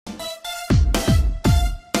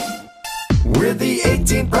We're the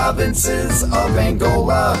 18 provinces of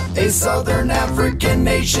Angola, a southern African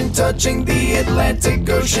nation touching the Atlantic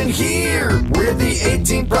Ocean. Here, we're the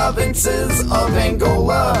 18 provinces of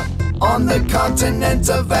Angola, on the continent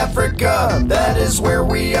of Africa, that is where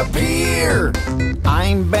we appear.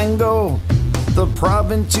 I'm Bengo, the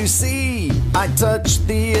province you see. I touch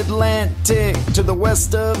the Atlantic to the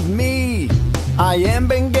west of me. I am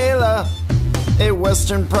Benguela, a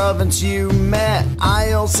western province you met.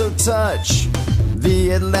 I also touch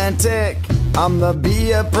the Atlantic. I'm the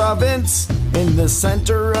Bia province in the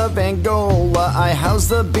center of Angola. I house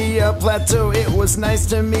the Bia Plateau. It was nice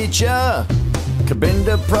to meet ya.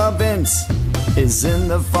 Cabinda province is in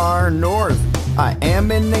the far north. I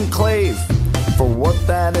am an enclave for what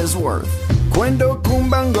that is worth. Kwendo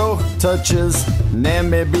Kumbango touches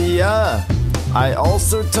Namibia. I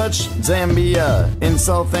also touch Zambia in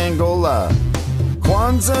South Angola.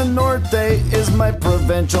 Kwanza Norte is my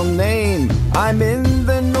provincial name. I'm in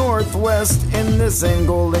the northwest in this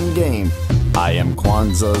Angolan game. I am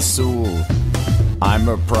Kwanza Sul. I'm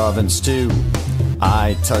a province too.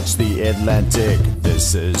 I touch the Atlantic,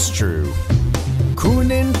 this is true.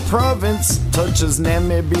 Kunin province touches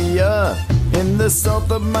Namibia in the south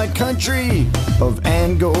of my country of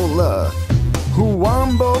Angola.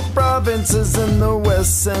 Huambo province is in the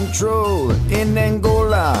west central in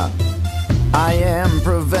Angola. I am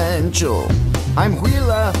provincial. I'm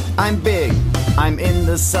Huila, I'm big. I'm in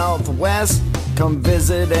the southwest. Come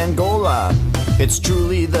visit Angola. It's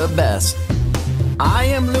truly the best. I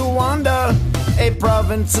am Luanda, a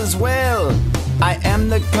province as well. I am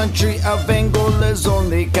the country of Angola's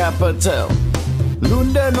only capital.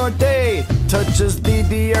 Lunda Norte touches the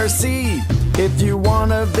DRC. If you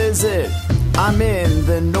wanna visit, I'm in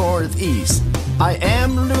the northeast. I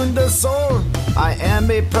am Lunda Sol. I am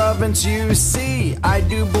a province you see. I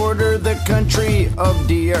do border the country of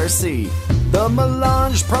DRC. The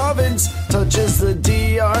Melange province touches the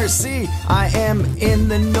DRC. I am in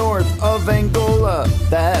the north of Angola,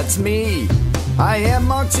 that's me. I am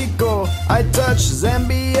Moxico, I touch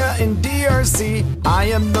Zambia and DRC. I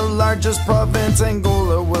am the largest province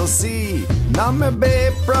Angola will see.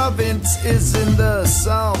 Namibe province is in the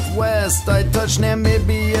southwest. I touch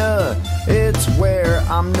Namibia, it's where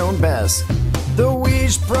I'm known best. The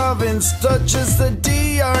Ouige province touches the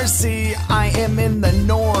DRC. I am in the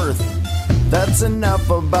north. That's enough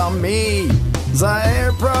about me.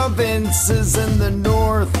 Zaire province is in the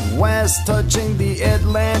northwest, touching the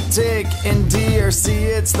Atlantic. In DRC,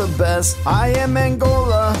 it's the best. I am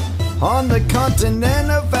Angola, on the continent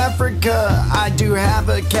of Africa. I do have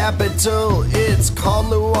a capital, it's called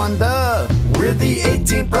Luanda. We're the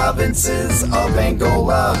 18 provinces of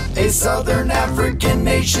Angola, a southern African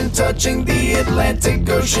nation touching the Atlantic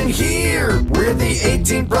Ocean. Here, we're the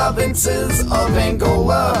 18 provinces of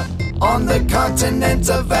Angola, on the continent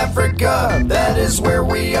of Africa, that is where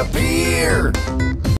we appear.